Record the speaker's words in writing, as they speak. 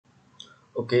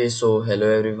Okay, so hello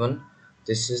everyone.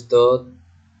 This is the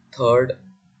third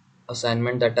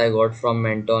assignment that I got from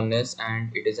Mentorness,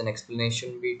 and it is an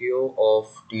explanation video of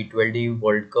T20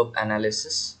 World Cup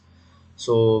analysis.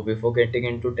 So before getting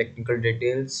into technical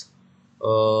details,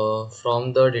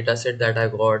 from the dataset that I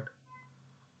got,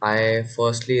 I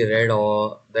firstly read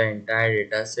all the entire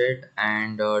dataset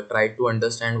and tried to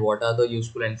understand what are the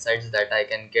useful insights that I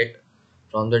can get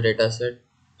from the dataset.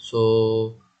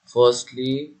 So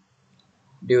firstly,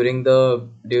 during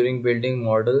building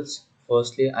models,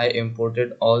 firstly I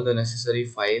imported all the necessary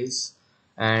files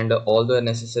and all the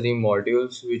necessary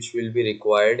modules which will be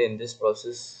required in this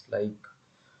process, like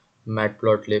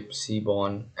matplotlib,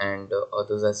 seaborn, and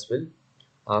others as well.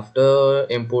 After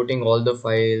importing all the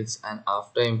files and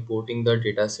after importing the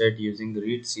dataset using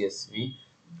read csv,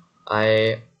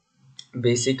 I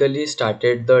basically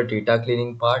started the data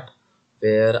cleaning part,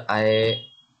 where I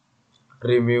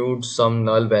removed some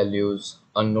null values,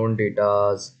 unknown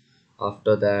datas.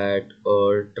 After that,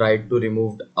 tried to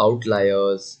remove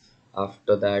outliers.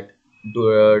 After that,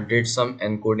 did some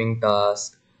encoding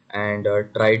task and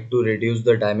tried to reduce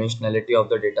the dimensionality of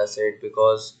the dataset,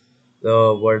 because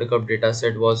the World Cup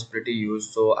dataset was pretty huge,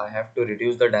 so I have to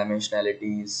reduce the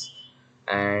dimensionalities.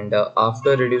 And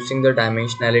after reducing the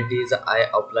dimensionalities, I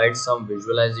applied some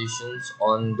visualizations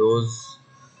on those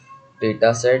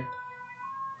dataset.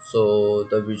 So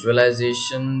the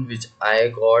visualization which I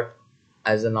got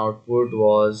as an output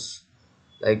was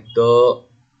like the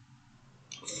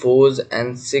 4s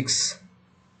and 6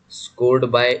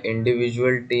 scored by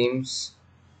individual teams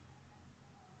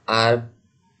are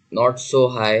not so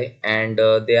high, and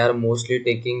they are mostly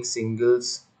taking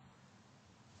singles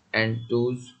and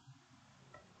twos.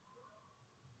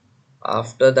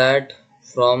 After that,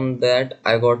 from that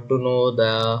I got to know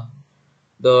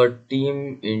the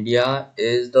team India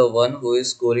is the one who is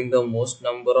scoring the most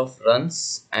number of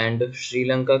runs, and Sri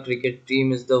Lanka cricket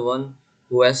team is the one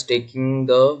who has taken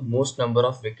the most number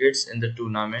of wickets in the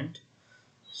tournament.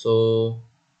 So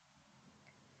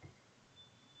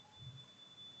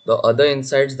the other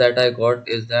insights that I got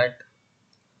is that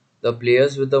the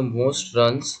players with the most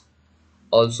runs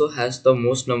also has the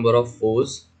most number of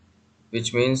fours,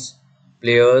 which means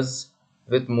players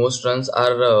with most runs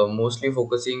are mostly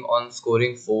focusing on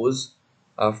scoring fours.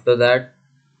 After that,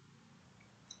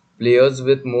 players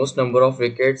with most number of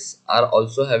wickets are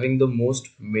also having the most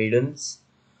maidens.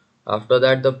 After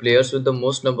that, the players with the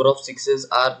most number of sixes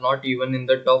are not even in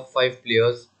the top 5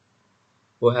 players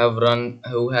who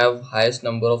have highest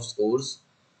number of scores.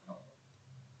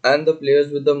 And the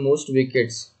players with the most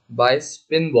wickets by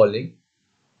spin bowling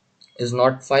is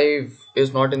not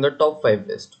in the top 5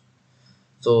 list.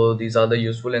 So these are the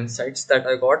useful insights that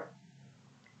I got.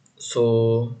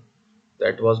 So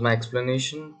that was my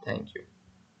explanation. Thank you.